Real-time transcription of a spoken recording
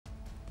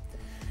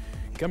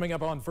Coming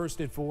up on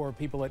First at 4,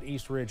 people at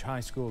East Ridge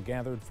High School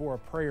gathered for a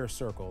prayer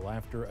circle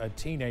after a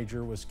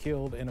teenager was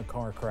killed in a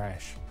car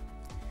crash.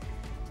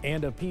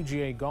 And a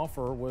PGA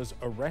golfer was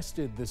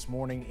arrested this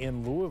morning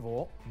in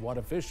Louisville. What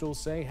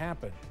officials say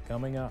happened.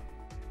 Coming up.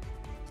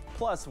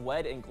 Plus,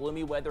 wet and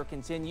gloomy weather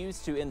continues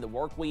to end the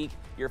work week.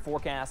 Your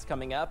forecast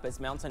coming up as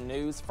Mountain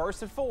News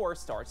First at 4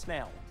 starts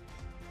now.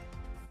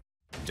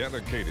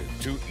 Dedicated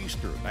to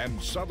Eastern and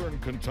Southern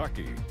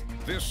Kentucky,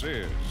 this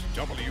is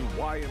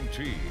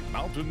WYMT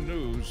Mountain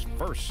News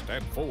First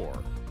at 4.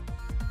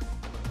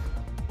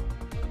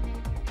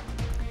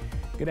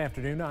 Good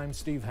afternoon, I'm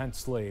Steve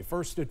Hensley.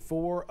 First at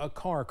 4, a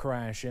car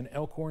crash in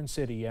Elkhorn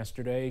City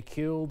yesterday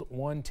killed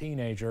one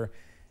teenager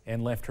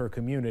and left her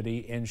community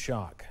in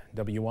shock.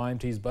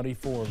 WYMT's Buddy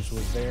Forbes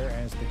was there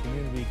as the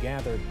community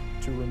gathered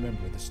to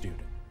remember the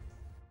student.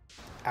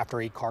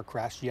 After a car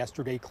crash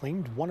yesterday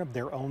claimed one of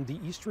their own, the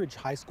East Ridge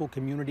High School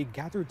community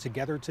gathered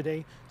together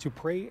today to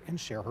pray and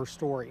share her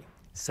story.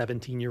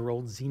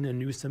 17-year-old Zena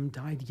Newsom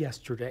died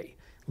yesterday,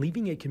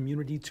 leaving a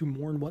community to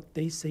mourn what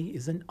they say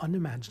is an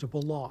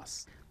unimaginable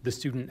loss. The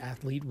student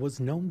athlete was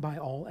known by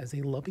all as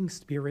a loving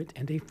spirit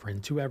and a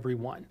friend to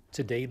everyone.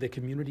 Today, the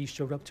community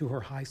showed up to her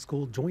high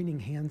school, joining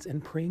hands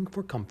and praying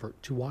for comfort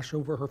to wash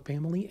over her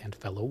family and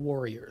fellow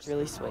warriors.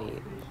 Really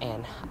sweet,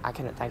 and I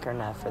couldn't thank her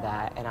enough for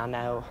that. And I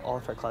know all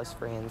of her close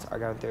friends are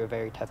going through a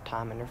very tough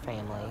time in her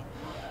family,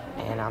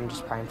 and I'm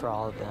just praying for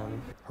all of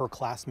them. Her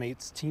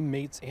classmates,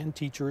 teammates, and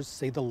teachers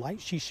say the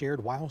light she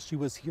shared while she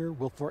was here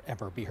will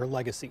forever be her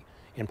legacy.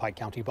 In Pike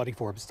County, Buddy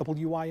Forbes,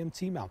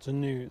 WYMT Mountain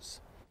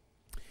News.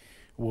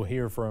 We'll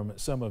hear from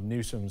some of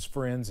Newsom's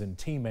friends and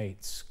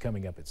teammates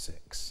coming up at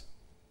 6.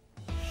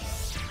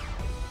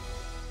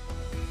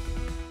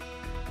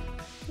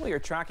 We are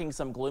tracking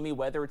some gloomy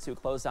weather to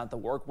close out the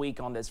work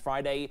week on this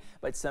Friday,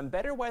 but some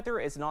better weather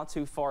is not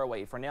too far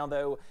away. For now,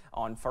 though,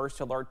 on First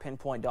Alert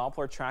Pinpoint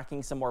Doppler,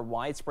 tracking some more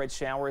widespread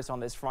showers on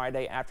this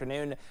Friday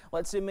afternoon.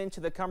 Let's zoom into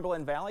the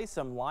Cumberland Valley.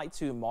 Some light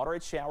to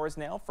moderate showers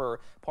now for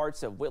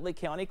parts of Whitley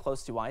County,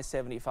 close to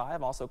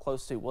I-75, also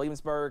close to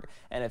Williamsburg,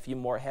 and a few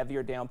more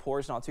heavier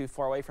downpours not too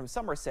far away from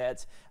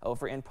Somerset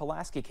over in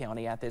Pulaski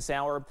County at this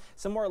hour.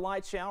 Some more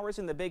light showers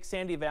in the Big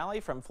Sandy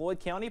Valley from Floyd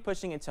County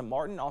pushing into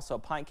Martin, also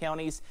Pike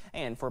counties,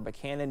 and for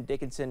Buchanan,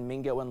 Dickinson,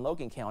 Mingo, and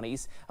Logan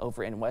counties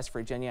over in West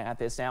Virginia at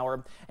this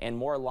hour. And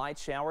more light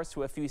showers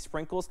to a few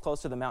sprinkles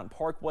close to the Mountain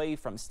Parkway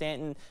from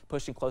Stanton,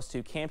 pushing close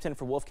to Campton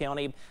for Wolfe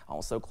County,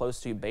 also close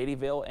to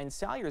Beattyville and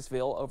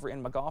Salyersville over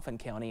in Magoffin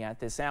County at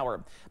this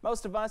hour.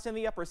 Most of us in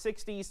the upper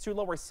 60s to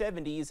lower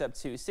 70s, up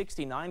to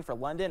 69 for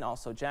London,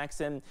 also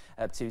Jackson,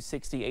 up to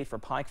 68 for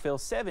Pikeville,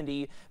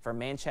 70 for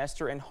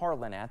Manchester and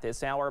Harlan at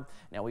this hour.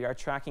 Now we are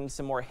tracking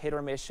some more hit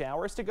or miss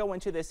showers to go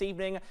into this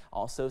evening,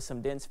 also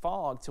some dense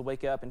fog to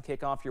wake up and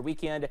kick off your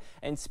weekend.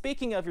 And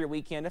speaking of your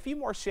weekend, a few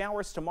more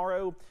showers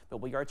tomorrow, but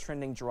we are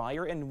trending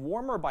drier and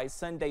warmer by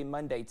Sunday,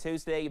 Monday,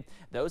 Tuesday.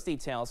 Those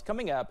details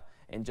coming up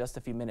in just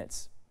a few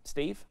minutes.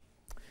 Steve?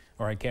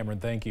 All right, Cameron,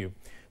 thank you.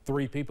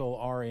 3 people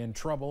are in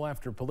trouble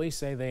after police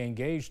say they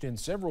engaged in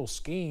several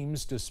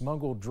schemes to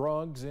smuggle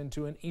drugs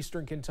into an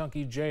Eastern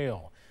Kentucky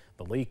jail.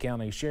 The Lee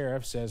County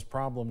Sheriff says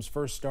problems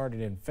first started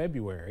in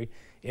February.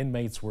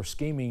 Inmates were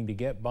scheming to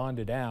get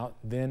bonded out,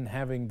 then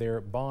having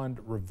their bond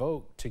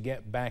revoked to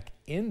get back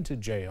into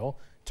jail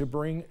to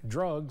bring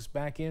drugs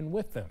back in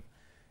with them.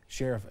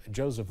 Sheriff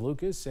Joseph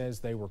Lucas says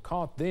they were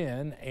caught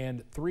then,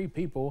 and 3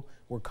 people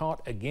were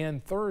caught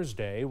again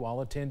Thursday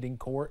while attending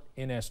court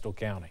in Estill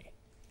County.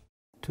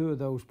 2 of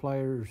those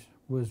players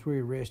was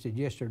rearrested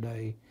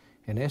yesterday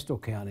in Estill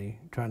County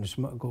trying to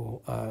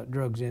smuggle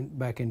drugs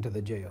back into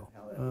the jail.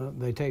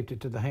 They taped it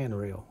to the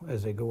handrail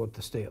as they go up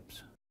the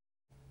steps.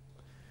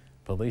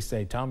 Police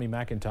say Tommy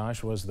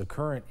McIntosh was the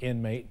current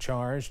inmate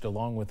charged,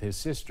 along with his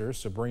sister,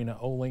 Sabrina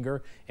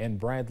Olinger, and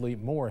Bradley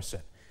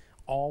Morrison.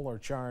 All are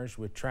charged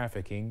with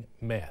trafficking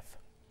meth.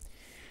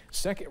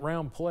 Second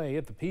round play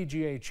at the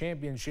PGA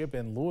Championship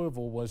in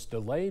Louisville was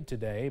delayed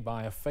today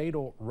by a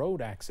fatal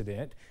road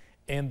accident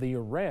and the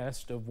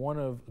arrest of one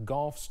of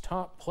golf's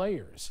top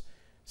players.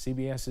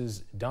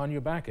 CBS's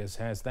Danya Backus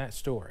has that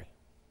story.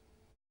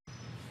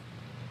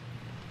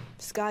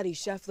 Scotty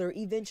Scheffler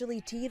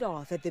eventually teed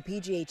off at the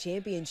PGA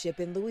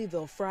Championship in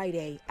Louisville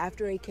Friday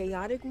after a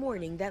chaotic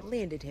morning that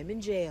landed him in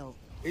jail.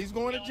 He's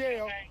going to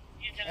jail,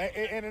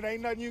 and it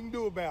ain't nothing you can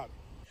do about it.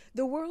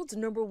 The world's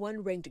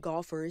 #1 ranked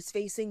golfer is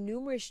facing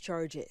numerous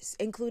charges,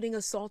 including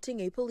assaulting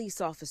a police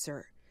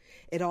officer.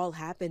 It all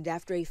happened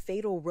after a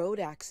fatal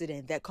road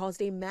accident that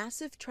caused a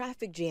massive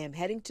traffic jam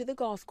heading to the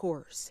golf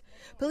course.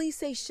 Police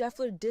say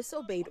Scheffler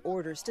disobeyed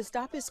orders to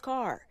stop his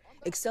car,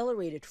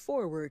 accelerated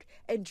forward,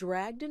 and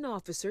dragged an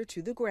officer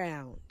to the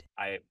ground.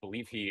 I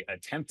believe he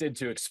attempted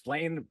to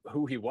explain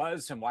who he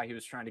was and why he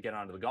was trying to get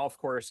onto the golf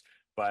course,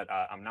 but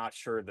I'm not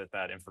sure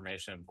that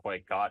information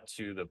quite got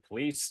to the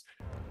police.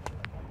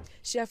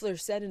 Scheffler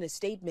said in a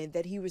statement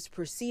that he was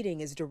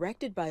proceeding as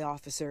directed by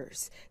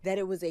officers, that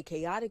it was a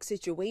chaotic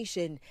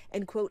situation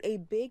and, quote, a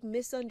big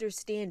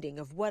misunderstanding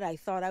of what I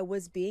thought I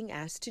was being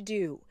asked to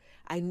do.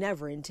 I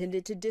never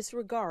intended to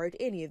disregard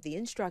any of the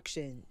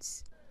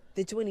instructions.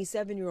 The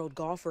 27-year-old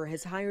golfer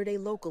has hired a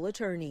local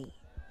attorney.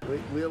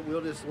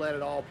 We'll just let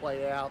it all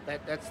play out.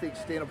 That's the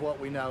extent of what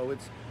we know.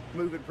 It's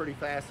moving pretty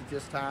fast at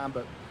this time,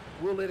 but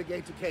we'll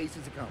litigate the case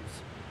as it comes.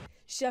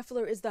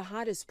 Scheffler is the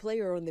hottest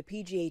player on the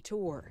PGA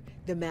Tour.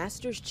 The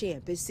Masters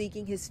champ is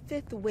seeking his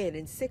 5th win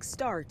in 6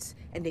 starts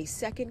and a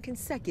 2nd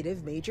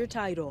consecutive major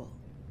title.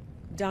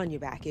 Danya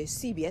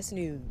Backus, CBS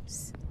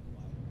News.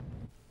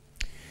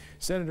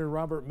 Senator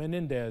Robert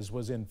Menendez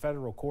was in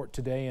federal court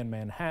today in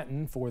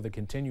Manhattan for the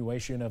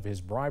continuation of his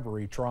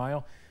bribery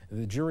trial.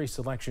 The jury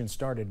selection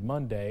started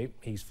Monday.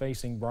 He's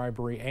facing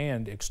bribery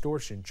and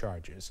extortion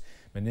charges.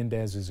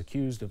 Menendez is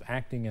accused of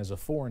acting as a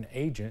foreign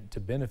agent to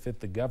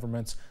benefit the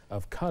governments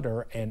of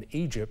Qatar and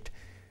Egypt.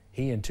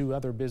 He and 2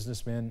 other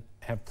businessmen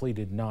have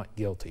pleaded not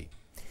guilty.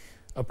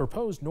 A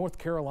proposed North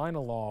Carolina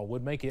law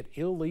would make it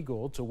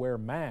illegal to wear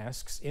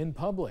masks in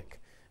public.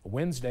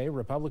 Wednesday,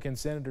 Republican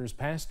senators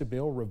passed a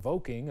bill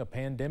revoking a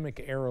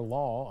pandemic-era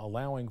law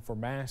allowing for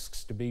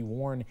masks to be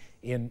worn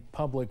in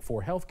public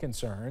for health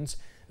concerns.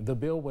 The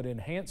bill would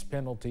enhance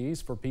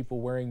penalties for people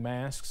wearing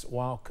masks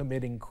while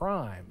committing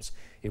crimes.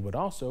 It would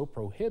also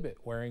prohibit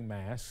wearing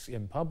masks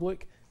in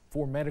public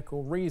for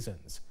medical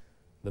reasons.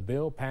 The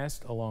bill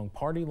passed along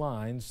party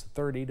lines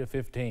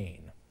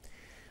 30-15.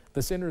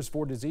 The Centers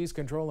for Disease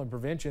Control and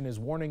Prevention is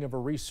warning of a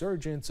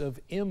resurgence of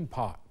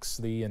Mpox,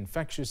 the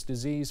infectious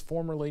disease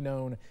formerly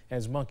known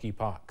as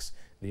monkeypox.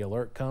 The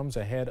alert comes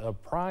ahead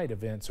of Pride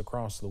events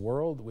across the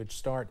world, which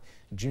start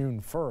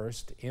June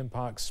 1st.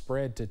 Mpox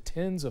spread to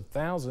tens of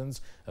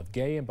thousands of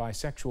gay and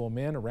bisexual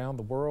men around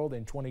the world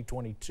in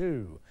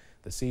 2022.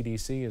 The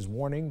CDC is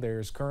warning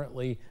there's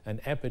currently an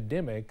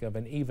epidemic of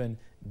an even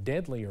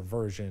deadlier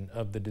version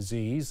of the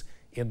disease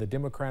in the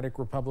Democratic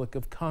Republic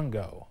of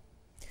Congo.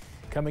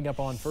 Coming up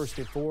on First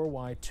at 4,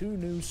 why 2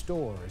 new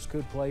stores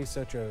could play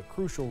such a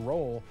crucial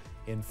role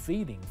in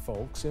feeding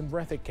folks in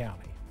Breathitt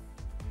County.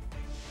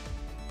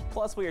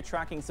 Plus, we are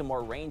tracking some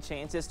more rain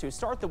chances to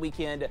start the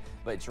weekend,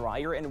 but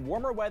drier and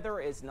warmer weather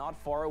is not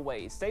far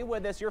away. Stay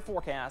with us, your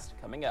forecast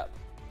coming up.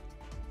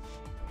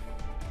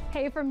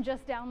 Hey, from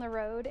just down the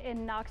road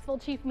in Knoxville,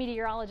 Chief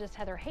Meteorologist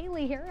Heather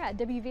Haley here at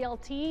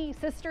WVLT,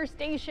 sister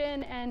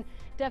station, and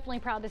definitely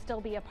proud to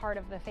still be a part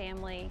of the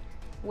family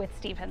with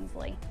Steve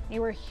Hensley. You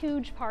were a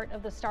huge part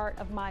of the start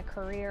of my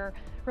career.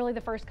 Really,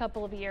 the first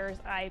couple of years,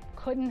 I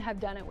couldn't have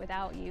done it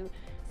without you.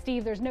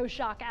 Steve, there's no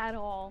shock at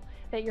all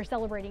that you're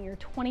celebrating your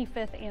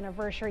 25th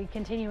anniversary,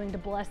 continuing to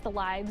bless the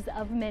lives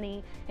of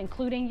many,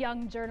 including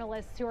young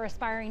journalists who are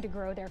aspiring to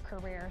grow their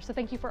career. So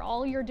thank you for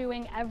all you're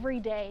doing every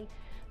day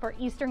for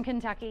Eastern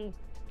Kentucky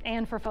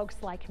and for folks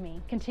like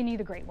me. Continue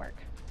the great work.